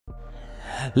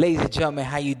Ladies and gentlemen,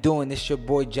 how you doing? This your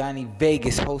boy Johnny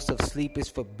Vegas, host of Sleepers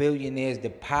for Billionaires, the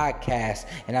podcast.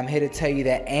 And I'm here to tell you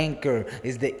that Anchor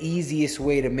is the easiest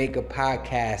way to make a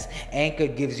podcast. Anchor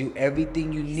gives you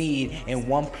everything you need in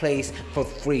one place for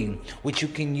free, which you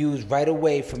can use right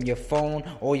away from your phone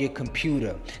or your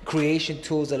computer. Creation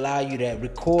tools allow you to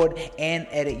record and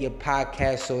edit your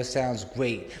podcast so it sounds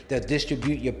great. They'll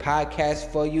distribute your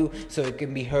podcast for you so it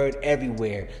can be heard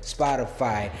everywhere.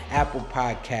 Spotify, Apple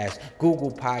Podcasts,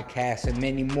 Google Podcasts, and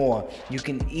many more. You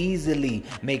can easily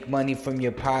make money from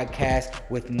your podcast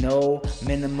with no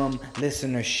minimum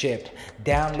listenership.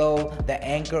 Download the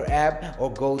Anchor app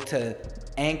or go to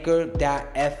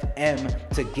anchor.fm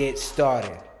to get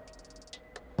started.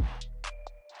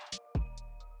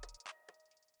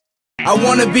 I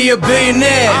wanna be a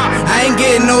billionaire. I ain't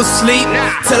getting no sleep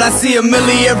till I see $1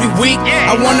 million every week.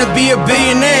 I wanna be a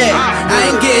billionaire. I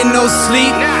ain't getting no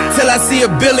sleep till I see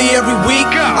 $1 billion every week.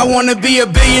 I wanna be a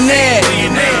billionaire.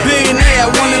 Billionaire. I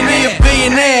wanna be a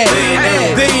billionaire.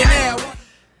 Billionaire.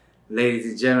 Ladies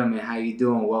and gentlemen, how you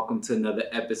doing? Welcome to another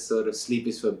episode of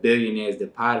Sleepers for Billionaires, the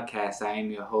podcast. I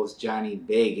am your host, Johnny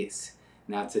Vegas.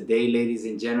 Now today, ladies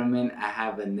and gentlemen, I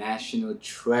have a national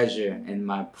treasure in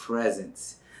my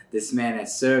presence. This man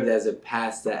has served as a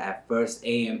pastor at First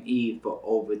AME for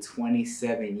over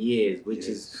 27 years, which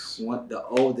is the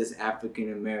oldest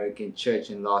African American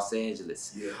church in Los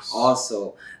Angeles.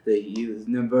 Also, the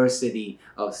University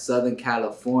of Southern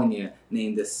California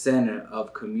named the Center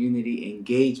of Community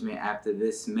Engagement after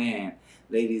this man.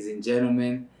 Ladies and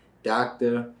gentlemen,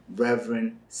 Dr.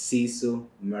 Reverend Cecil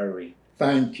Murray.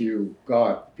 Thank you.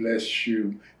 God bless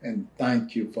you. And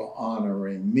thank you for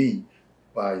honoring me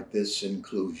by this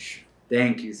inclusion.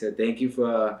 Thank you, sir. Thank you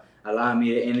for allowing me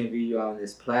to interview you on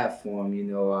this platform. You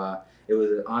know, it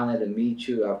was an honor to meet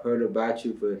you. I've heard about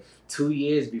you for 2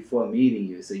 years before meeting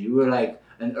you. So you were like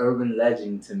an urban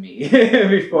legend to me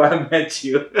before I met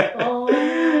you. Oh.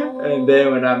 And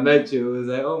then when I met you, it was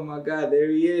like, oh my God, there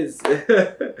he is.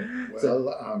 Well,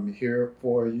 I'm here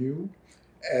for you.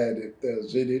 And if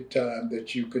there's any time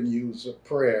that you can use a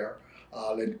prayer,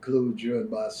 I'll include you in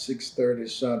my 6:30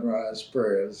 sunrise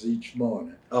prayers each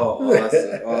morning. Oh,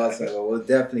 awesome, awesome. Well, we'll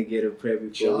definitely get a prayer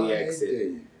before we exit.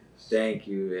 Davis. Thank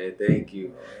you, man. Thank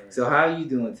you. Right. So how are you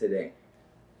doing today?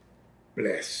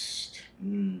 Blessed.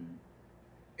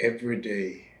 Every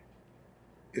day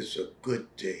is a good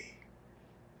day.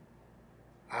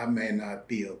 I may not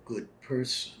be a good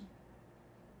person,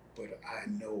 but I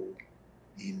know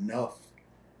enough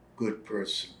good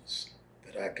persons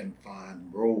that I can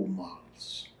find role models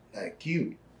like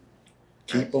you.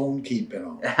 Keep on keeping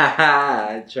on.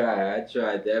 I try,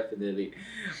 definitely.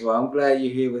 Well, I'm glad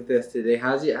you're here with us today.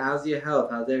 How's your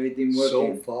health? How's everything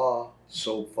working?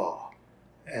 So far.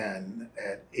 And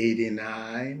at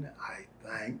 89, I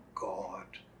thank God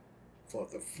for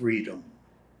the freedom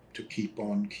to keep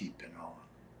on keeping on.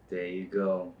 There you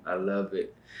go. I love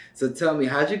it. So tell me,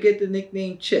 how'd you get the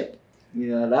nickname Chip? You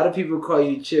know, a lot of people call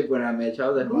you Chip when I met you. I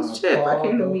was like, who's Chip? I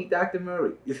came to meet Dr.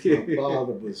 Murray. My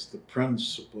father was the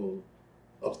principal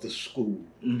of the school.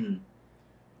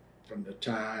 From the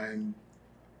time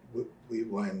we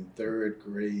were in 3rd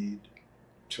grade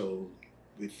till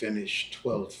we finished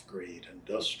 12th grade,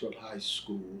 Industrial High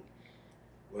School,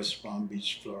 West Palm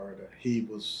Beach, Florida. He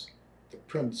was the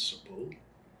principal.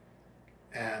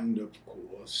 And of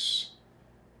course,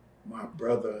 my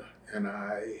brother and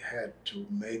I had to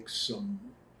make some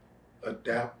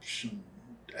adapt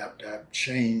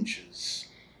changes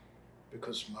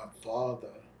because my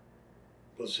father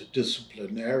was a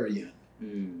disciplinarian.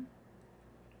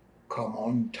 Come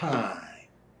on time.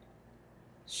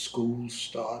 School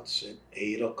starts at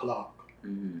 8 o'clock.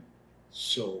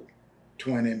 So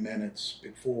 20 minutes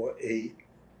before 8,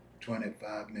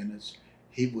 25 minutes,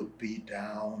 he would be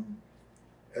down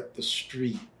at the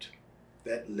street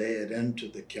that led into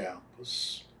the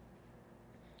campus,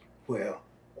 where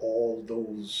all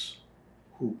those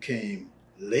who came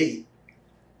late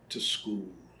to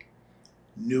school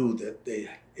knew that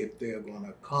if they're going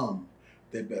to come,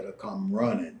 they better come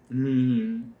running.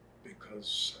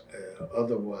 Because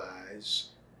otherwise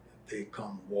they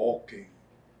come walking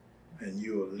and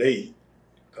you're late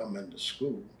coming to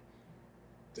school,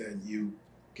 then you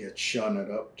get shunted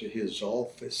up to his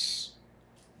office.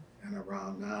 And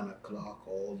around 9 o'clock,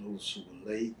 all those who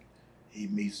were late, he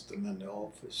meets them in the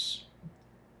office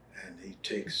and he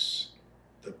takes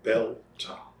the belt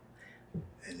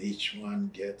and each one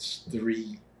gets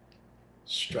 3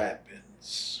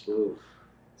 strap-ins.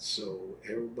 So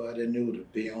everybody knew to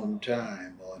be on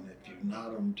time, and if you're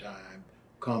not on time,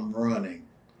 come running,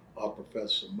 or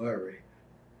Professor Murray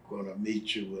gonna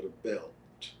meet you with a belt.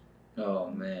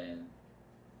 Oh man.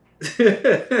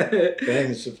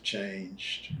 Things have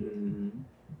changed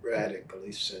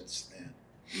radically since then.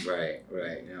 Right.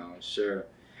 No, sure.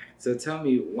 So tell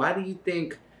me, why do you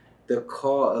think the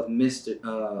call of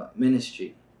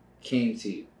ministry came to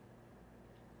you?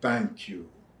 Thank you.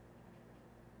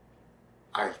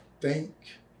 I think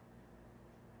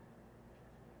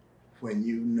when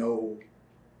you know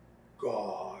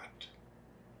God,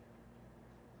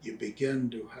 you begin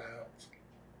to have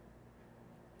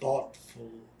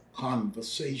thoughtful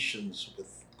conversations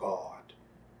with God.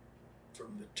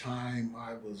 From the time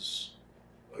I was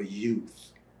a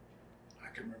youth, I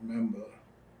can remember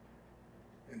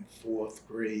in 4th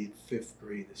grade, 5th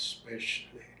grade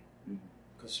especially,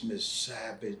 because Miss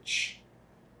Savage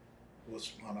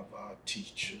was one of our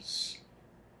teachers,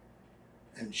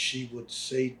 and she would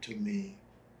say to me,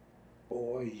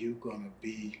 boy, you're gonna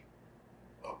be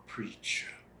a preacher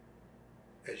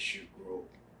as you grow.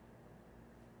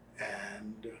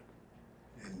 And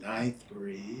in 9th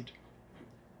grade,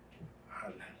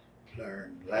 I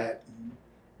learned Latin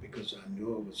because I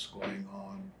knew I was going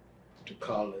on to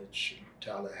college in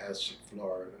Tallahassee,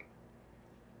 Florida.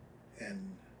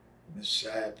 And Miss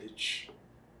Savage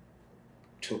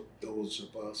took those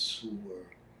of us who were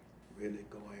really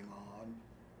going on,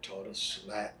 taught us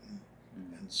Latin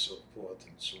and so forth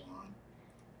and so on,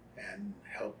 and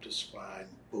helped us find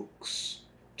books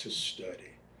to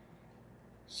study.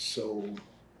 So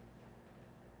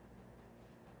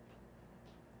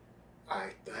I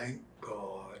thank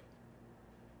God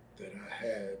that I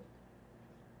had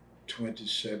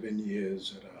 27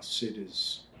 years at our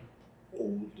city's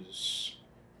oldest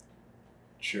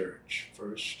church,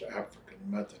 First African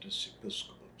Methodist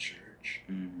Episcopal Church.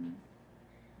 Then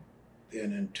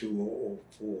in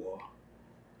 2004,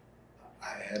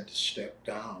 I had to step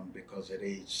down because at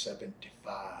age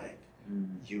 75,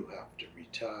 you have to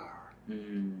retire.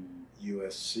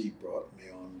 USC brought me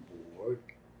on board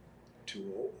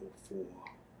 2004,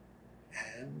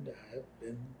 and I've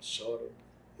been sort of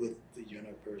with the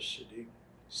university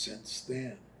since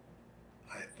then.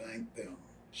 I thank them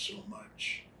so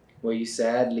much. Were you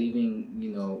sad leaving,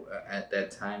 at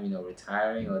that time,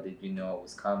 retiring, or did you know it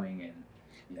was coming and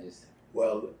you just...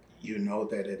 Well, you know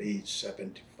that at age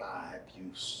 75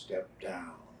 you step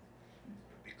down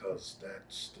because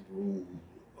that's the rule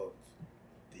of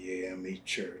the AME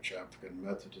Church, African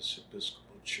Methodist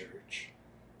Episcopal Church,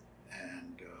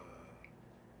 and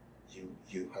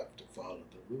you have to follow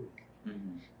the rule.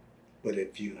 But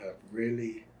if you have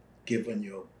really given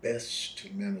your best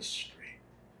to ministry,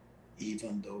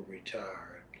 even though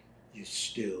retired, you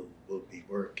still will be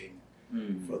working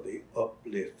for the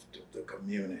uplift of the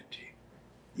community.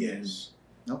 Yes.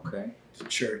 Okay. The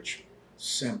church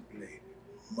simply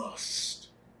must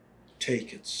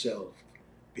take itself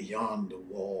beyond the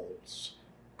walls,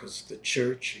 because the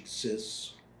church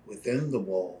exists within the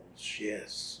walls,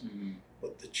 yes,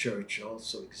 but the church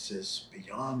also exists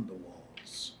beyond the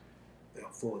walls.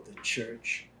 Therefore, the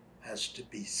church has to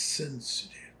be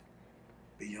sensitive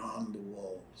beyond the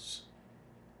walls.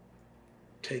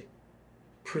 Take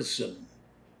prison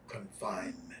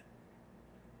confinement.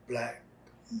 Black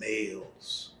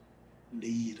males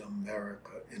lead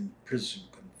America in prison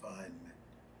confinement.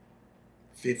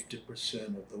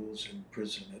 50% of those in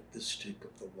prison at this tick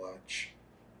of the watch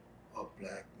are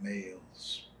black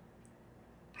males.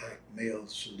 Black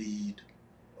males lead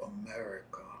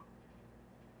America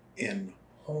in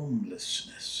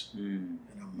homelessness, and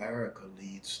America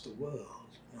leads the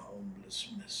world in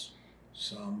homelessness.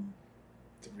 Some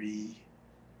 3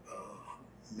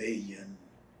 million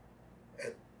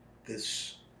at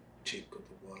this tick of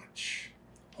the watch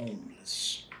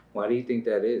homeless. Why do you think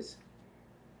that is?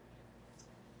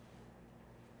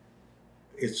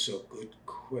 It's a good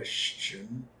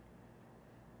question.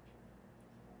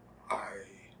 I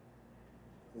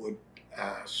would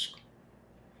ask,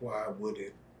 why would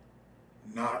it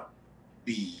not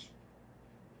be?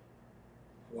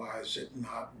 Why is it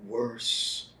not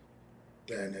worse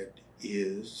than it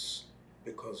is?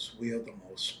 Because we are the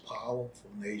most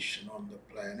powerful nation on the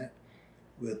planet.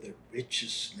 We're the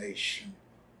richest nation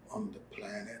on the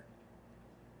planet.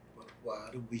 But why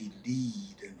do we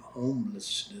lead in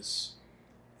homelessness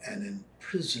and in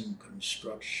prison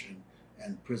construction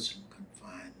and prison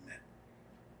confinement?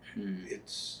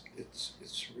 It's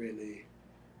really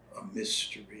a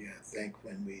mystery, I think,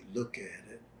 when we look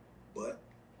at it, but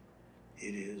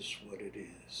it is what it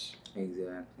is.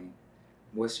 Exactly.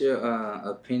 What's your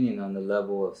opinion on the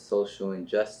level of social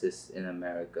injustice in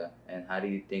America, and how do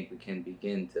you think we can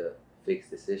begin to fix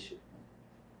this issue?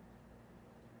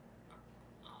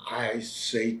 I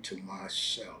say to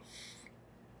myself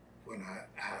when I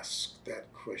ask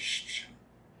that question,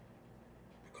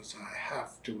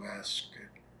 to ask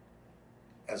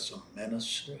it. As a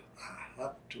minister, I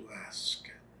have to ask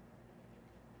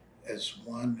it. As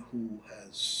one who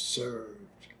has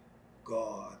served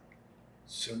God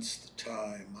since the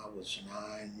time I was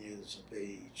 9 years of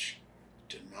age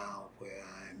to now where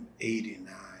I'm 89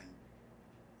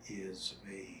 years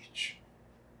of age.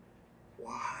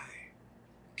 Why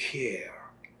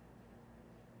care?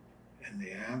 And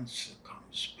the answer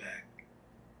comes back,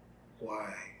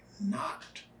 why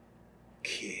not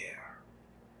care?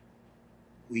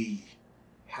 We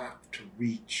have to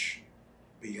reach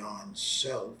beyond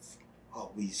self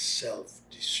or we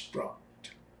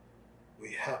self-destruct.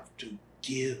 We have to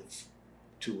give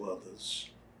to others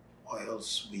or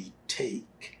else we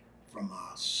take from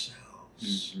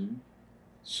ourselves. Mm-hmm.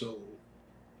 So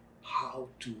how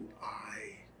do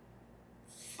I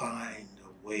find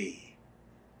a way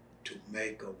to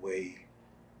make a way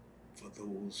for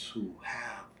those who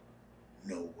have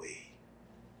no way?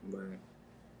 Right.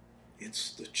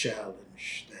 It's the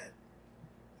challenge that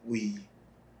we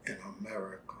in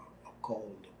America are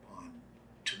called upon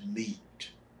to meet,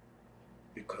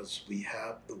 because we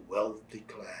have the wealthy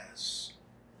class.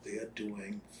 They are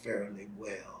doing fairly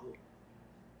well,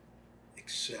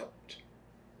 except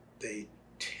they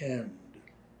tend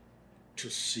to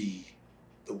see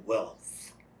the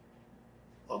wealth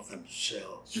of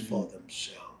themselves for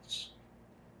themselves,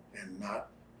 and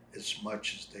not as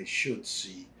much as they should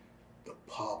see the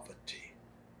poverty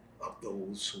of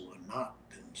those who are not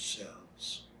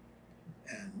themselves.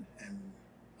 And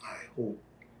I hope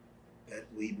that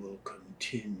we will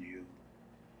continue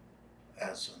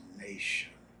as a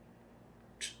nation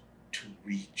to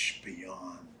reach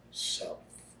beyond self.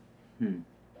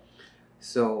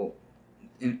 So,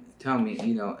 tell me,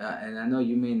 and I know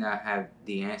you may not have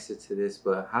the answer to this,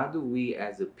 but how do we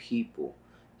as a people,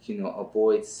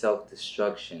 avoid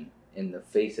self-destruction in the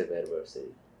face of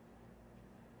adversity?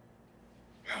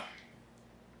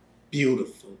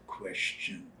 Beautiful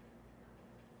question.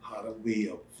 How do we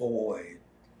avoid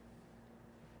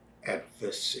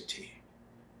adversity?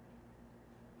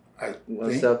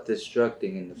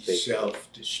 Self-destructing in the face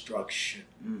self-destruction.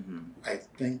 I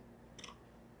think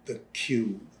the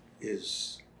cue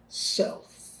is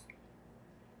self,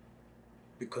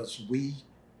 because we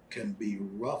can be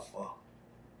rougher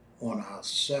on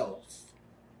ourselves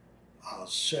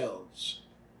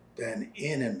than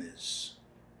enemies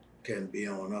can be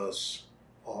on us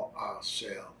or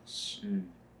ourselves.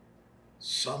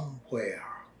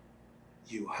 Somewhere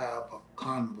you have a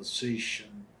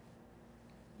conversation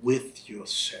with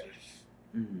yourself.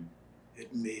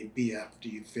 It may be after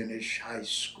you finish high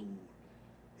school.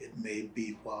 It may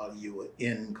be while you were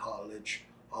in college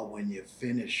or when you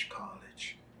finish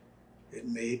college. It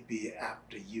may be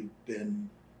after you've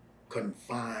been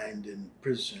confined in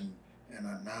prison and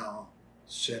are now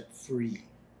set free.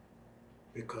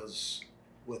 Because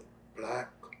with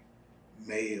black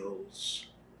males,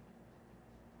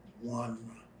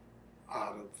 1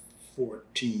 out of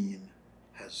 14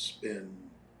 has been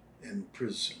in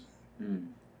prison.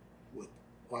 With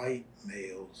white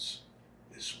males,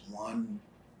 is 1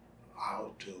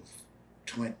 out of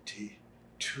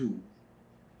 22.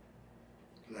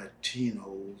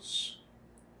 Latinos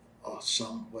are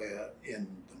somewhere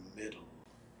in the middle.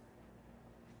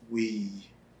 We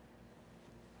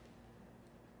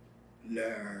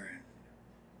learn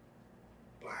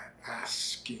by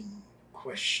asking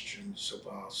questions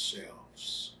of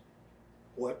ourselves.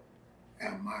 What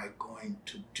am I going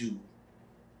to do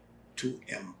to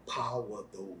empower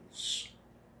those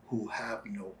who have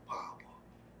no power?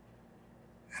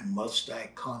 And must I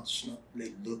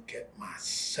constantly look at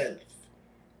myself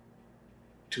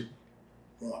to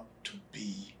want to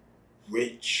be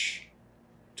rich,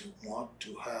 to want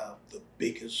to have the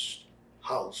biggest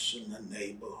house in the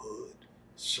neighborhood,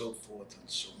 so forth and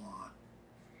so on?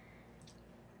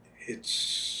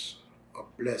 It's a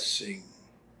blessing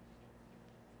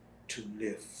to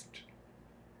lift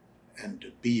and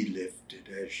to be lifted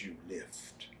as you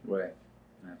lift. Right,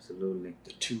 absolutely.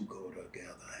 The two go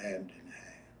together, hand in hand.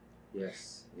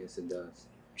 Yes, it does.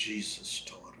 Jesus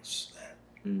taught us that.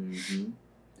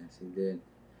 Yes, he did.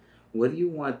 What do you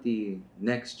want the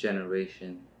next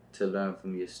generation to learn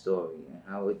from your story, and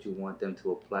how would you want them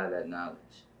to apply that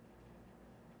knowledge?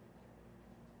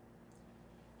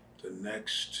 The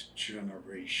next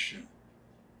generation,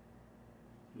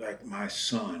 like my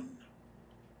son,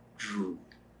 Drew,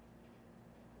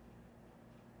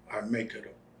 I make it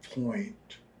a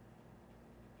point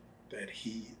that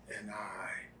he and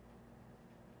I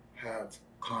have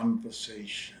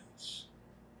conversations,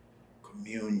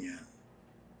 communion.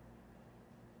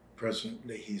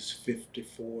 Presently, he's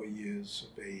 54 years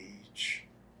of age.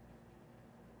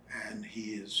 and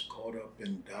he is caught up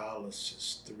in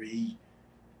dialysis 3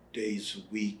 days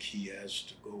a week. He has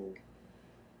to go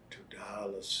to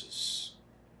dialysis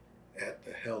at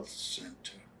the health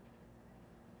center.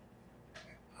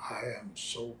 I am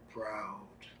so proud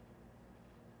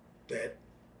that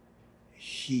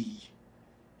he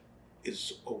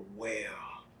is aware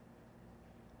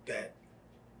that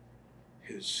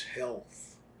his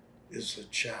health is a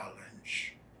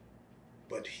challenge,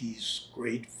 but he's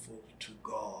grateful to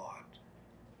God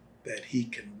that he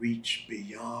can reach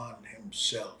beyond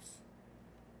himself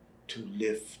to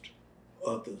lift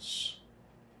others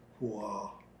who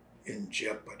are in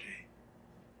jeopardy,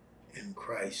 in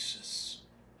crisis.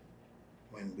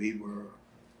 When we were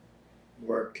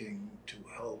working to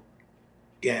help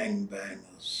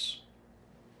gangbangers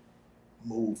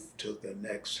move to the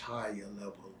next higher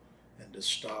level and to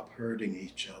stop hurting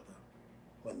each other,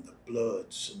 when the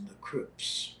Bloods and the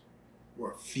Crips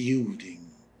were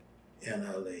feuding in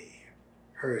LA,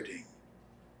 hurting,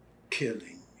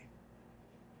 killing,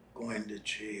 going to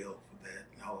jail for that.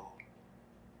 No.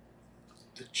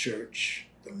 The church,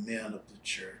 the men of the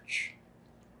church,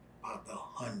 by the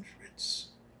hundreds,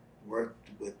 worked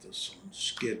with us on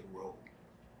Skid Row,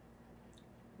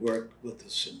 worked with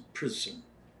us in prison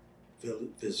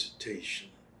visitation.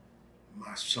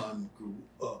 My son grew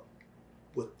up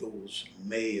with those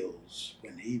males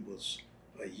when he was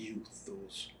a youth.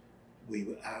 We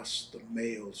would ask the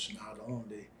males not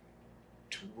only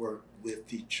to work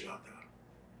with each other,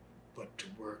 but to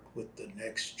work with the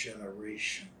next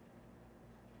generation,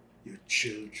 your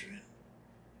children,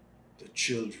 the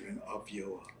children of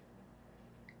your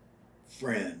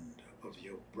friend, of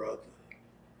your brother,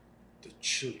 the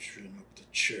children of the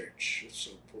church, and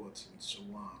so forth and so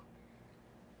on.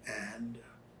 And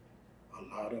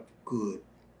a lot of good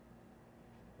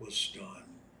was done,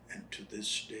 and to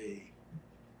this day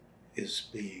is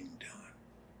being done.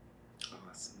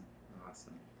 Awesome,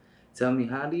 awesome. Tell me,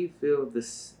 how do you feel the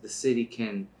city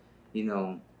can,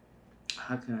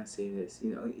 how can I say this?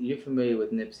 You're familiar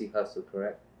with Nipsey Hussle,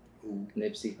 correct? Who?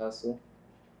 Nipsey Hussle.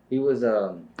 He was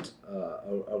a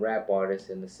rap artist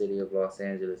in the city of Los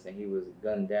Angeles, and he was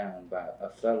gunned down by a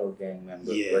fellow gang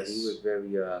member. Yes. But he was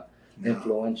very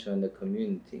influential in the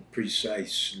community.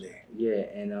 Precisely. Yeah,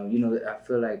 and I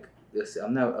feel like this.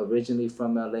 I'm not originally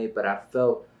from LA, but I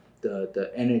felt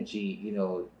the energy,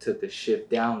 took a shift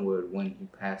downward when he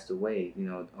passed away.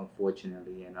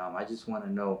 Unfortunately, and I just want to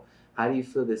know, how do you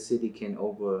feel the city can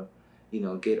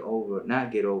not get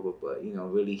over, but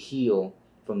really heal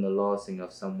from the losing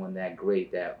of someone that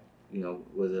great that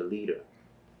was a leader?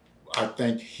 I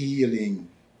think healing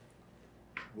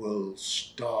will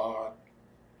start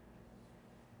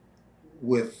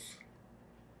with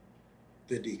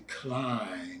the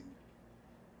decline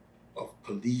of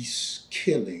police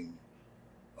killing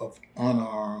of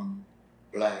unarmed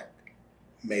black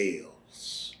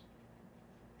males,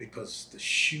 because the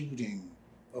shooting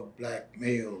of black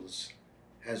males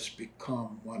has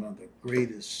become one of the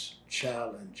greatest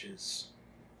challenges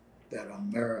that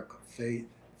America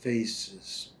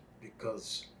faces,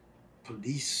 because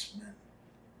policemen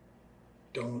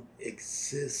don't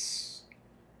exist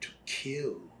to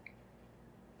kill.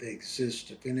 They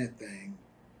exist, if anything,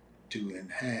 to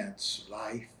enhance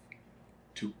life,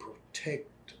 to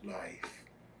protect life.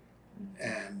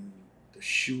 And the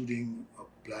shooting of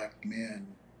black men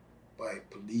by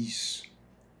police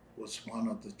was one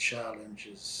of the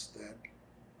challenges that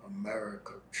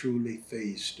America truly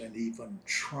faced, and even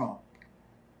Trump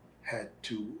had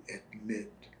to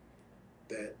admit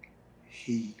that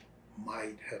he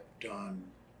might have done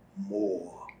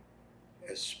more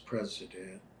as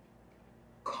president.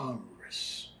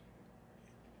 Congress,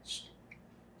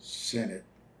 Senate,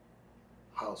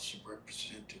 House of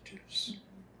Representatives,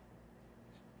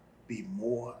 be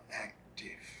more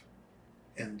active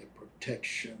in the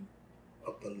protection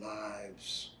of the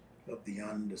lives of the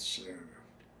underserved,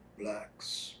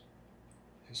 blacks,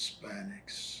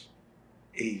 Hispanics,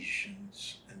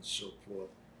 Asians, and so forth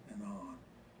and on.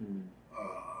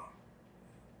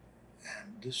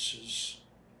 And this is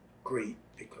great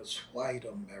because white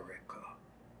America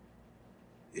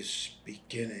is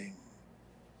beginning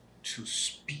to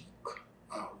speak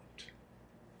out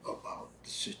about the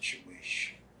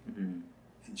situation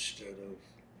instead of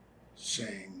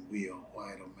saying we are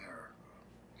white America.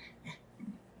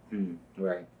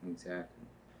 Right, exactly.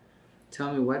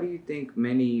 Tell me, why do you think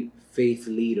many faith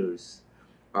leaders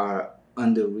are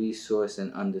under-resourced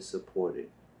and under-supported?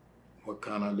 What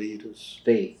kind of leaders?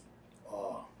 Faith.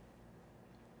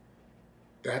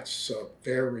 That's a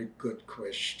very good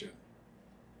question.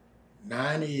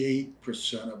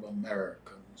 98% of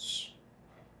Americans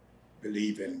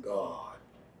believe in God.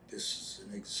 This is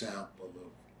an example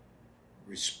of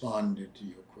responding to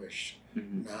your question.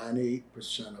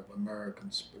 98% of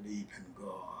Americans believe in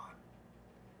God.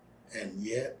 And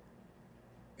yet,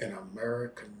 in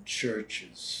American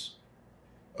churches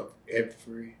of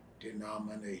every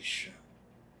denomination,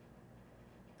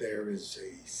 there is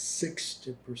a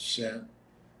 60%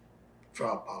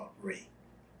 dropout rate.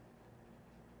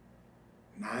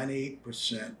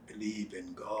 98% believe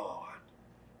in God,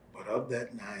 but of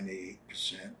that 98%,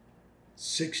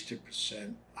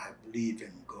 60% I believe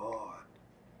in God,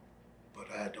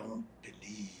 but I don't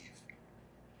believe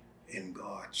in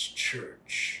God's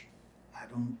church. I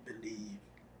don't believe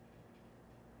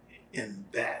in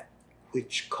that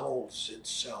which calls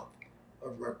itself a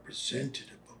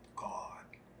representative of God.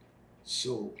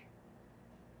 So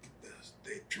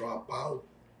they drop out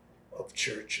of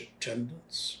church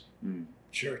attendance,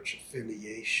 church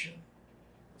affiliation,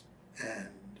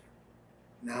 and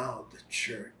now the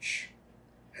church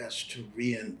has to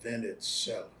reinvent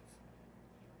itself,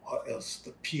 or else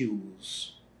the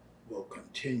pews will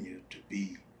continue to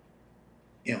be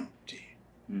empty.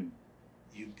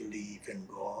 You believe in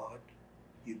God,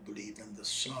 you believe in the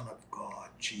Son of God,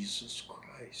 Jesus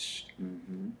Christ,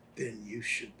 then you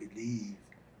should believe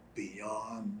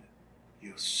beyond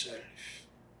yourself.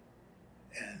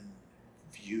 And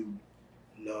if you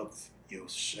love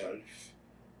yourself,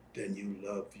 then you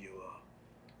love your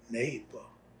neighbor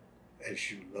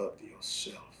as you love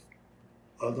yourself.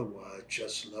 Otherwise,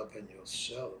 just loving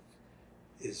yourself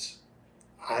is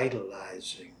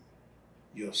idolizing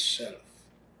yourself.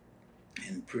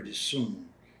 And pretty soon,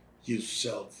 you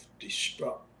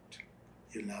self-destruct.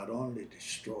 You not only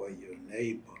destroy your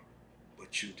neighbor,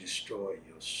 but you destroy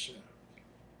yourself.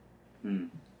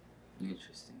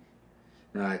 Interesting.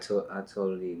 No, I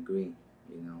totally agree.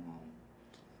 You know,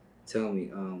 tell me,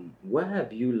 what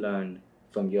have you learned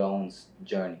from your own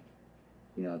journey?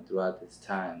 You know, throughout this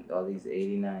time, all these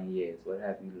 89 years, what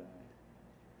have you learned?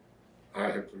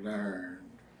 I have learned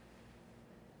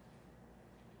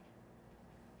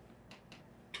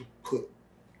to put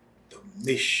the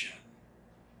mission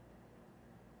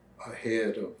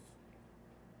ahead of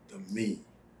the me.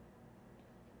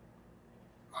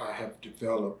 I have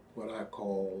developed what I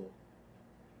call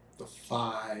the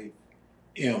 5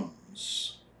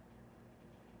 M's,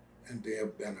 and they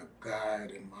have been a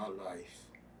guide in my life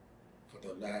for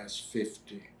the last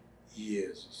 50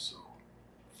 years or so.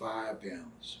 5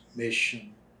 M's: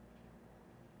 mission,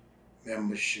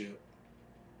 membership,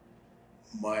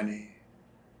 money,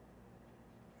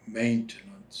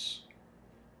 maintenance,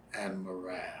 and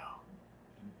morale.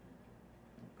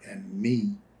 And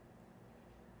me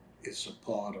is a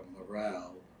part of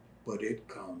morale, but it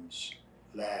comes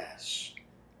last.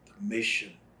 The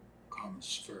mission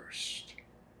comes first.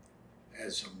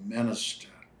 As a minister,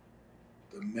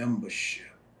 the membership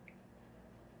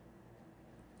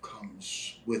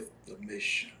comes with the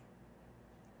mission.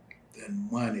 Then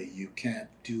money, you can't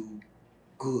do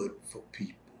good for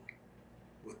people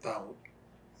without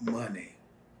money.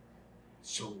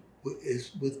 So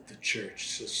with the church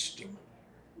system,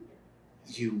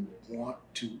 you want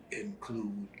to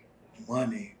include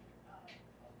money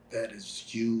that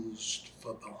is used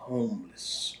for the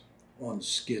homeless on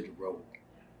Skid Row,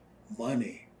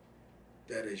 money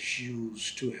that is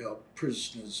used to help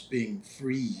prisoners being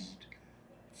freed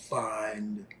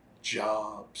find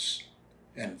jobs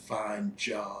and find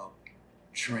job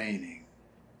training.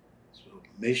 So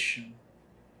mission,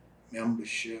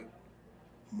 membership,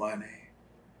 money,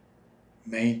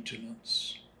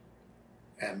 maintenance,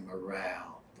 and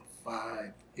morale, the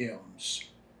 5 M's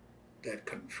that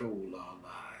control our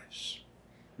lives.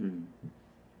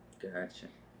 Gotcha.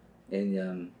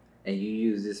 And you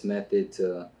use this method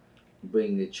to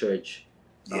bring the church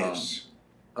Yes.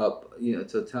 up. You know,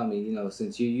 so tell me, you know,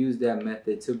 since you use that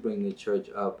method to bring the church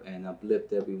up and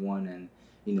uplift everyone and,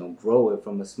 you know, grow it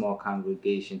from a small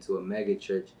congregation to a mega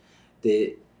church,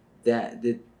 did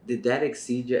that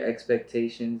exceed your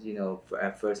expectations? You know,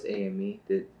 at First AME,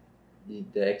 did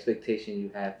the expectation you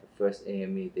had for First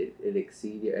AME, did it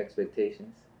exceed your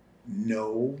expectations?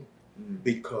 No,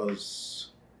 because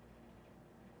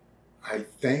I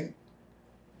think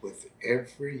with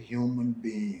every human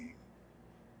being,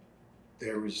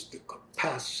 there is the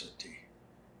capacity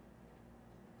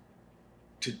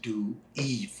to do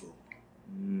evil.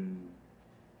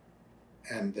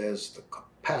 And there's the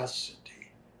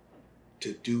capacity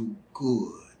to do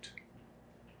good.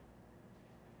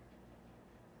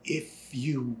 If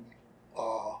you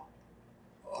are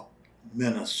a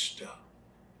minister,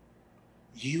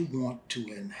 you want to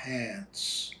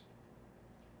enhance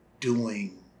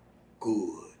doing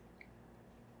good.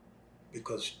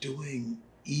 Because doing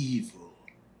evil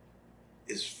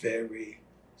is very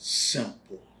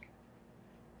simple.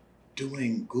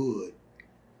 Doing good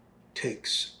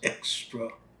takes extra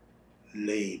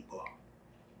labor,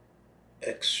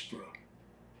 extra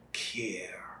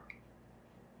care.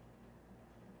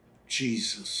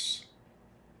 Jesus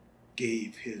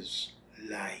gave his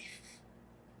life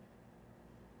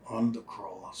on the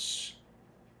cross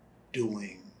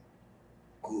doing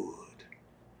good.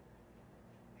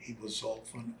 He was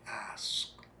often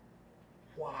asked,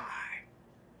 why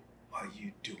are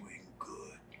you doing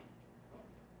good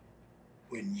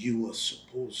when you are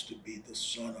supposed to be the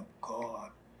Son of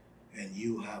God and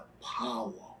you have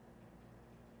power,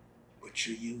 but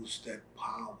you use that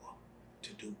power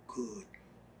to do good?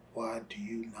 Why do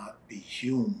you not be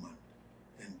human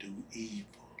and do evil?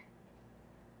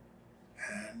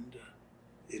 And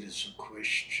it is a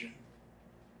question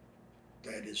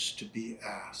that is to be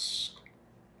asked,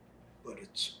 but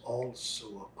it's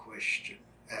also a question,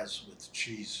 as with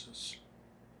Jesus,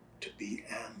 to be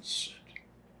answered.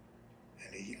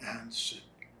 And he answered,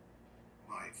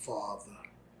 my Father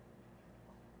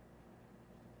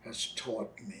has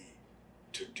taught me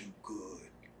to do good.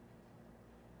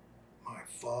 My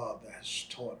Father has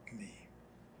taught me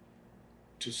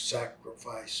to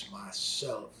sacrifice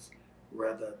myself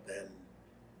rather than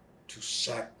to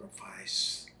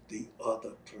sacrifice the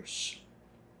other person.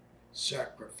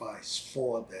 Sacrifice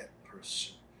for that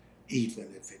person,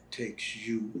 even if it takes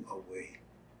you away,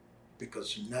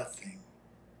 because nothing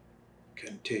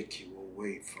can take you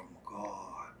away from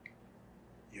God,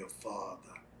 your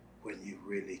Father, when you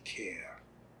really care.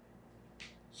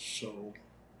 So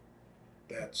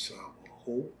that's our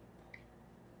hope.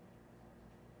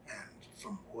 And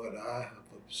from what I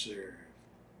have observed,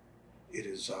 it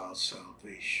is our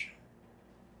salvation.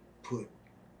 Put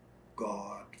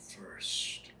God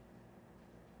first.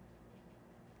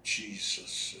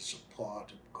 Jesus is a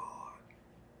part of God.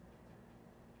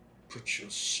 Put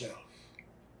yourself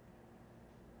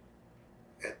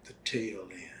at the tail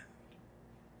end.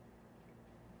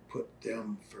 Put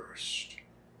them first,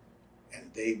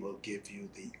 and they will give you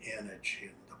the energy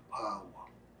and the power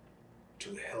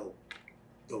to help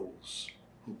those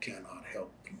who cannot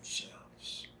help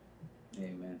themselves.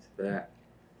 Amen to that.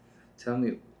 Tell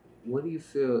me, what do you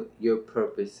feel your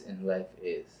purpose in life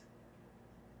is?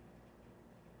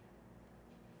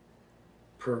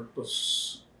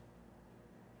 Purpose.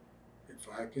 If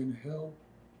I can help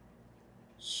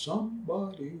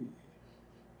somebody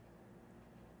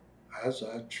as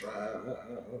I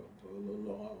travel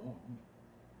along,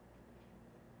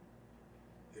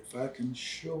 if I can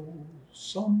show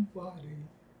somebody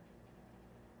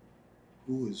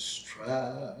who is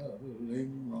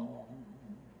traveling wrong,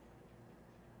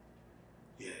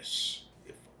 yes,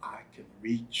 if I can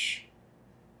reach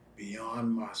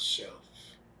beyond myself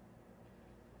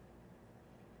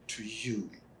to you,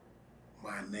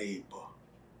 my neighbor,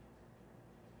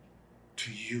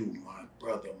 to you, my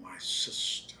brother, my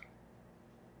sister,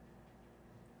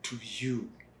 to you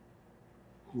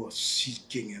who are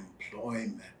seeking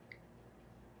employment,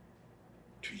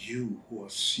 to you who are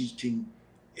seeking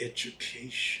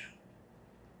education,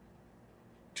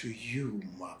 to you,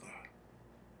 mother,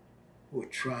 who are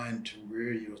trying to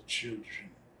rear your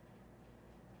children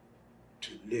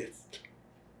to lift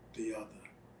the other,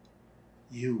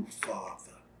 you,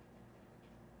 father,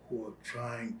 who are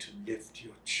trying to lift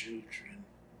your children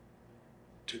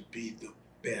to be the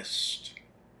best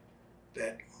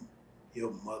that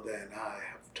your mother and I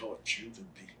have taught you to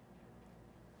be,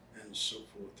 and so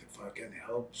forth. If I can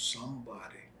help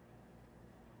somebody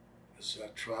as I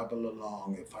travel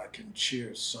along, if I can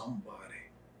cheer somebody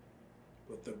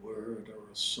with a word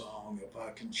or a song, if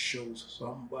I can show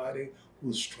somebody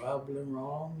who's traveling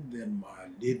wrong, then my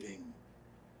living,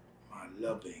 my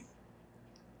loving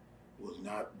will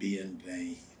not be in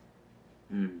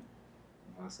vain.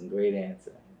 Awesome. Great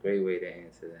answer. Great way to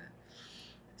answer that.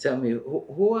 Tell me,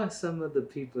 who are some of the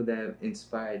people that have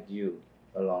inspired you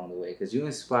along the way? Because you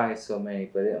inspired so many,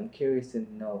 but I'm curious to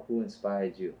know who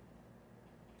inspired you.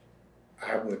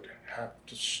 I would have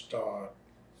to start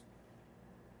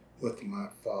with my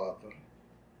father,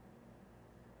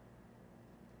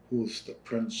 who is the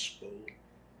principal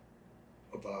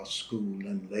of our school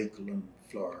in Lakeland,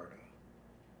 Florida,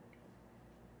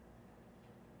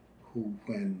 who,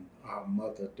 when our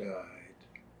mother died,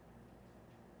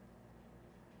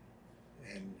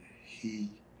 and he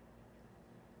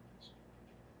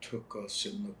took us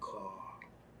in the car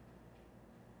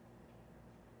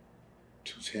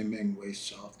to Hemingway,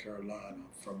 South Carolina,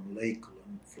 from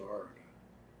Lakeland, Florida.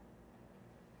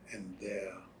 And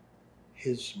there,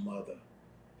 his mother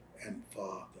and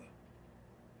father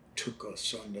took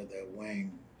us under their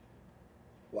wing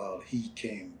while he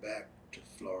came back to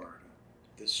Florida,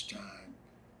 this time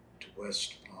to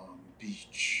West Palm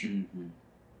Beach,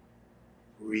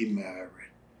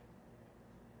 remarried.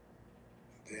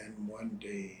 Then one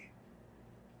day,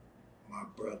 my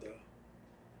brother,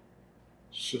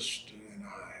 sister, and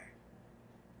I,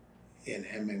 in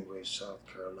Hemingway, South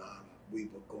Carolina, we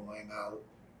were going out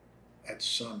at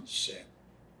sunset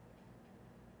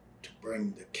to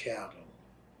bring the cattle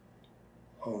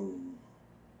home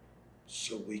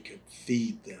so we could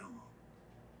feed them,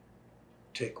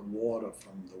 take water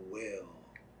from the well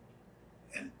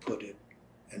and put it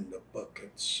in the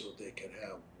buckets so they could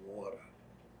have water.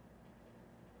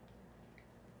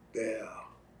 There,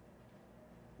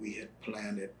 we had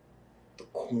planted the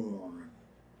corn.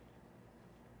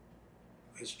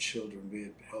 As children, we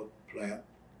had helped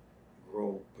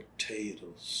grow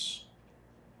potatoes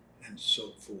and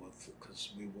so forth,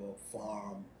 because we were a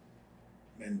farm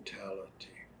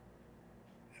mentality.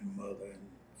 And mother and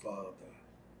father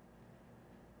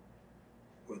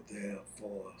were there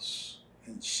for us,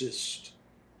 insist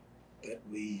that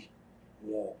we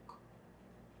walk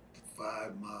the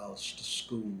 5 miles to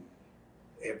school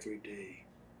every day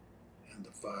and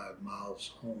the 5 miles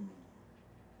home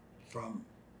from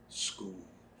school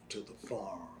to the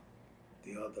farm.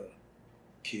 The other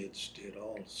kids did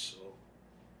also,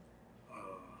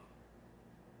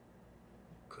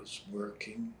 because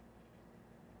working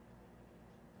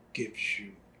gives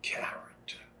you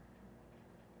character.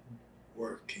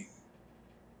 Working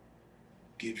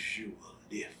gives you a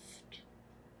lift.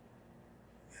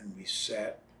 And we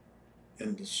sat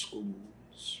in the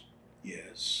schools,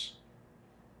 yes.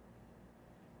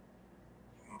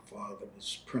 My father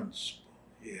was principal,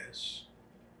 yes.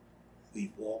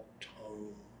 We walked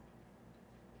home,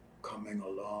 coming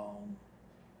along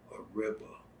a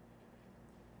river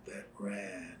that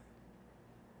ran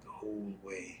the whole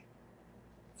way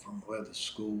from where the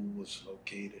school was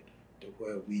located to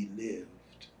where we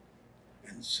lived,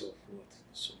 and so forth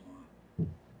and so on.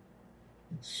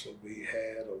 So we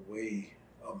had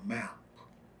a map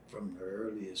from the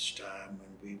earliest time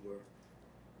when we were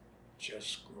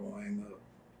just growing up.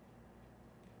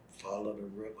 Follow the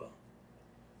river,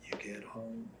 you get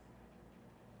home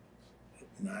at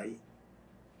night,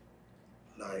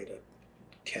 light a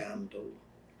candle,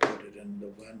 put it in the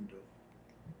window,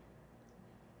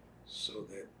 so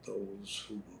that those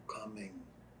who were coming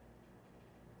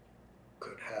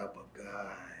could have a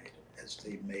guide as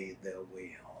they made their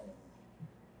way home.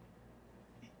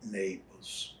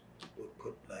 Neighbors would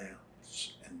put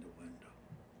lamps in the window.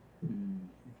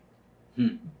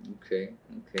 Okay.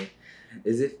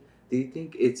 Do you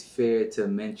think it's fair to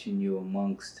mention you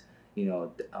amongst,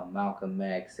 Malcolm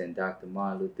X and Dr.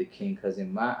 Martin Luther King? Because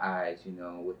in my eyes,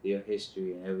 with your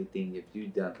history and everything that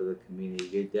you've done for the community,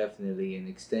 you're definitely an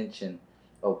extension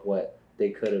of what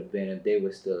they could have been if they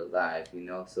were still alive.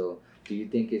 So do you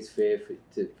think it's fair for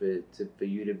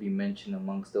you to be mentioned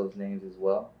amongst those names as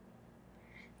well?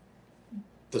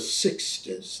 The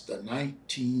 60s, the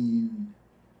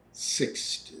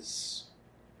 1960s,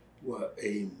 were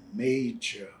a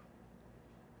major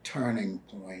turning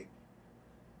point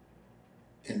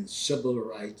in civil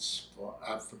rights for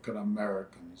African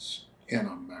Americans in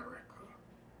America.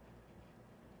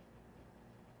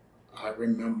 I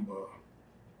remember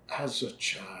as a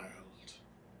child,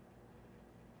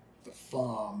 the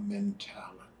farm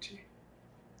mentality,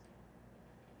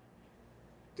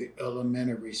 the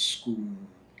elementary school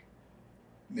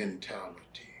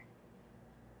mentality.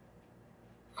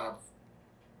 I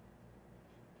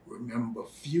remember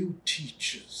few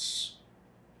teachers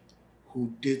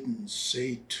who didn't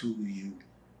say to you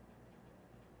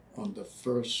on the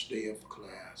first day of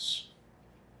class,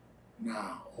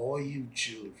 "Now, all you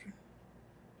children,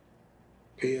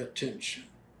 pay attention,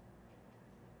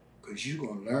 because you're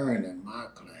going to learn in my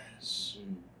class.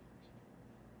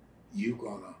 You're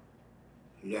going to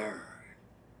learn."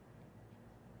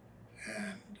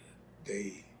 And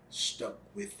they stuck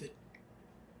with it.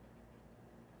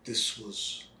 This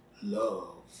was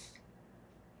love.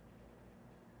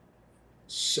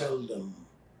 Seldom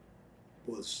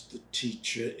was the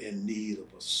teacher in need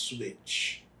of a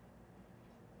switch.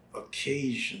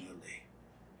 Occasionally,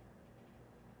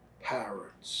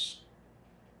 parents,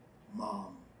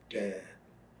 mom, dad,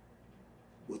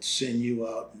 would send you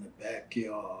out in the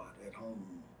backyard at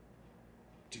home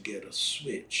to get a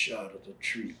switch out of the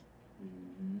tree.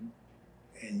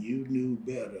 And you knew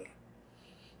better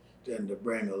than to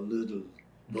bring a little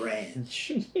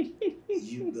branch.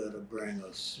 You better bring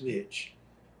a switch,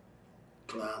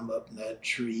 climb up in that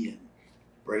tree and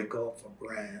break off a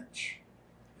branch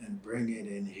and bring it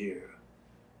in here,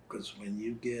 Because when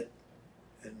you get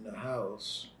in the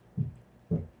house,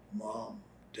 mom,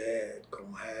 dad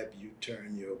gonna have you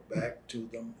turn your back to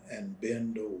them and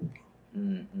bend over.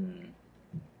 Mm-hmm.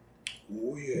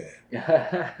 Oh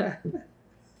yeah.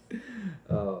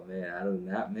 Oh man, I do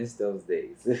not miss those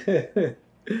days. Yes,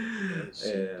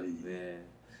 Yeah, indeed. man.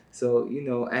 So,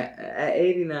 at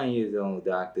 89 years old,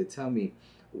 doctor, tell me,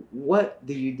 what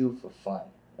do you do for fun?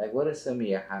 Like, what are some of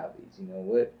your hobbies?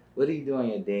 What do you do on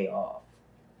your day off?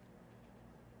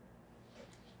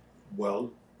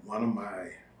 Well, one of my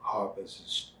hobbies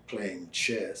is playing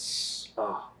chess.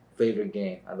 Oh, favorite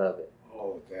game. I love it.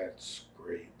 Oh, that's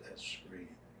great. That's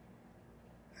great.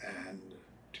 And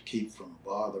to keep from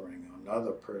bothering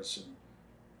another person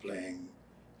playing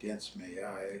against me,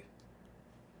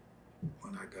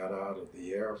 when I got out of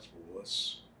the Air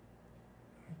Force,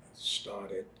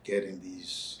 started getting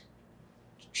these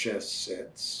chess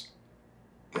sets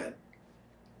that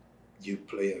you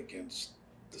play against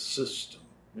the system.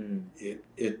 Mm.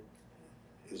 It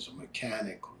is a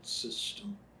mechanical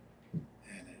system,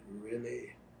 and it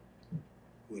really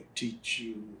would teach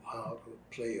you how to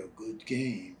play a good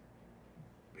game,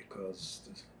 because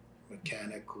the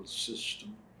mechanical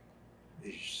system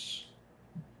is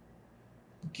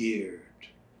geared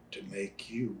to make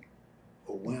you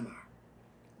a winner,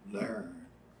 learn,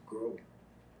 grow,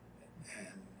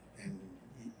 and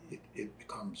it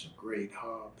becomes a great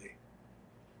hobby.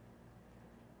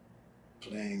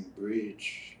 Playing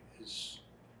bridge is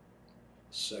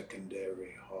a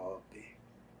secondary hobby,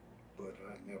 but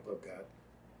I never got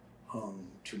hung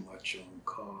too much on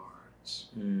cards.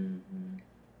 Mm-hmm.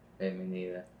 Hey, me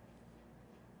neither.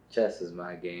 Chess is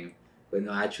my game. But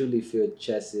no, I truly feel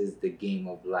chess is the game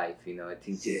of life. It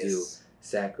teaches you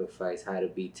sacrifice, how to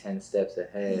be 10 steps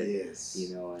ahead. Yes.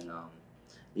 And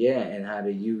and how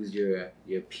to use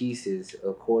your pieces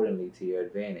accordingly to your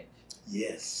advantage.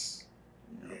 Yes.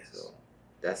 So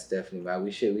that's definitely right.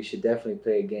 We should definitely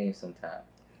play a game sometime.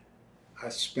 I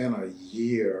spent a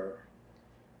year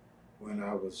when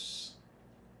I was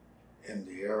in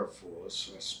the Air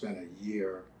Force. I spent a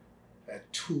year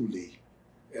at Thule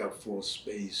Air Force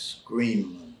Base,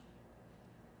 Greenland.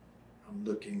 I'm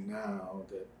looking now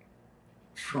that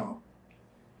Trump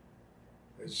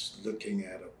is looking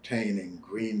at obtaining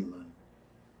Greenland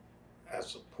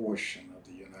as a portion of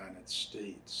the United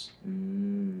States.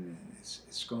 Mm.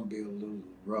 It's going to be a little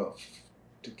rough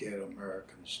to get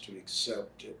Americans to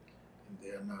accept it, and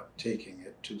they're not taking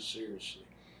it too seriously.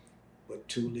 But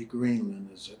Thule, Greenland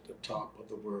is at the top of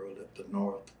the world, at the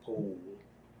North Pole,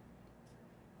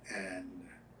 and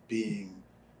being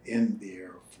in the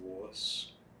Air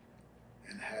Force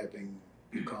and having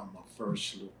become a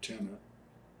first lieutenant,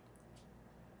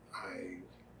 I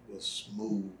was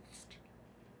moved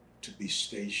to be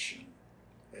stationed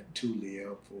at Thule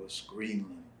Air Force,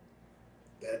 Greenland.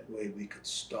 That way we could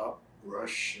stop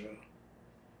Russia,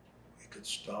 we could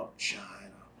stop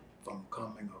China from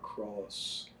coming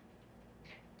across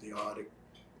the Arctic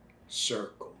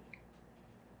Circle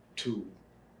to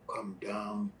come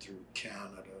down through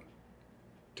Canada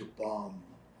to bomb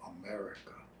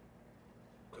America,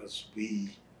 because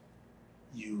we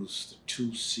used the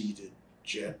two-seated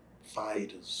jet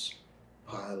fighters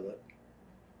pilot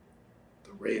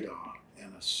the radar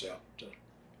interceptor,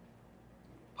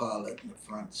 pilot in the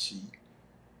front seat,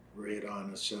 radar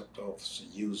interceptor officer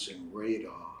using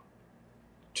radar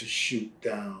to shoot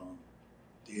down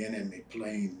the enemy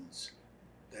planes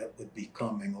that would be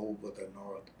coming over the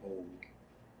North Pole,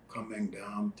 coming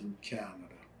down through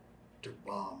Canada to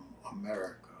bomb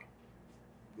America.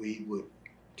 We would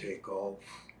take off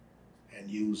and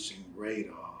using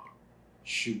radar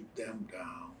shoot them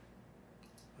down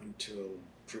until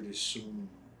pretty soon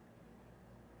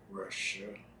Russia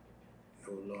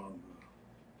no longer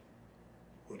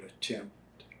would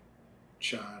attempt,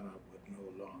 China would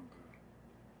no longer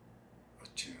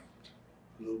attempt.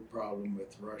 A little problem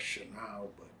with Russia now,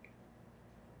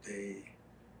 but they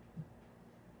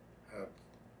have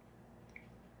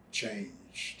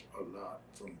changed a lot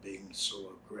from being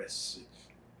so aggressive,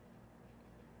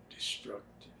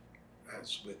 destructive,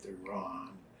 as with Iran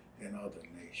and other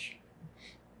nations.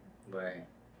 Right.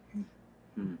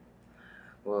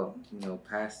 Well,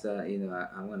 Pastor,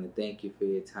 I want to thank you for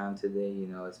your time today.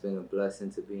 It's been a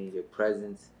blessing to be in your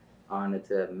presence. Honored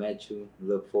to have met you.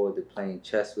 Look forward to playing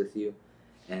chess with you.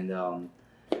 And,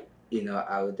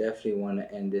 I would definitely want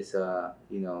to end this,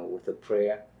 with a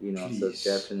prayer, Please. So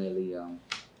definitely,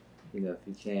 if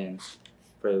you can,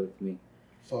 pray with me.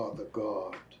 Father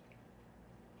God,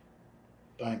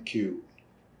 thank you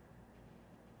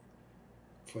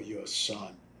for your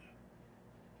Son,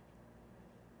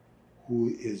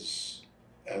 who is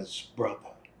as brother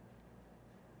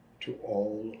to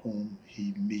all whom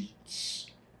he meets.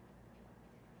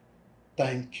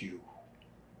 Thank you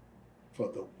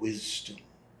for the wisdom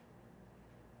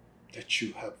that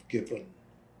you have given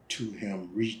to him,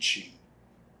 reaching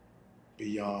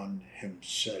beyond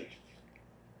himself.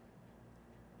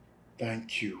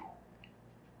 Thank you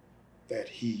that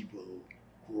he will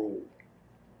grow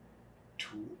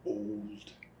to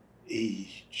old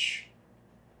age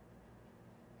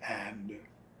and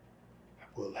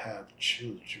will have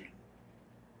children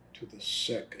to the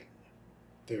second,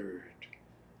 third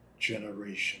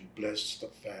generation. Bless the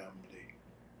family.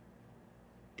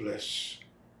 Bless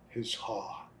his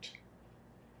heart.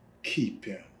 Keep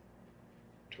him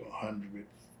to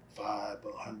 105,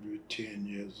 110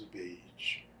 years of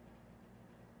age.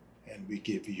 And we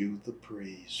give you the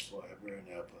praise forever and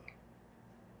ever.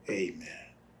 Amen.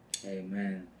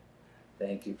 Amen.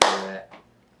 Thank you for that.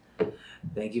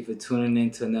 Thank you for tuning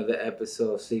in to another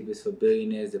episode of Sleep is for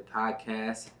Billionaires, the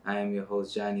podcast. I am your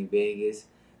host, Johnny Vegas,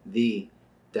 the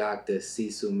Dr.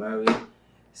 Cecil Murray.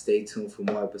 Stay tuned for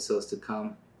more episodes to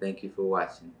come. Thank you for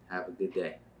watching. Have a good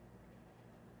day.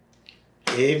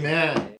 Amen.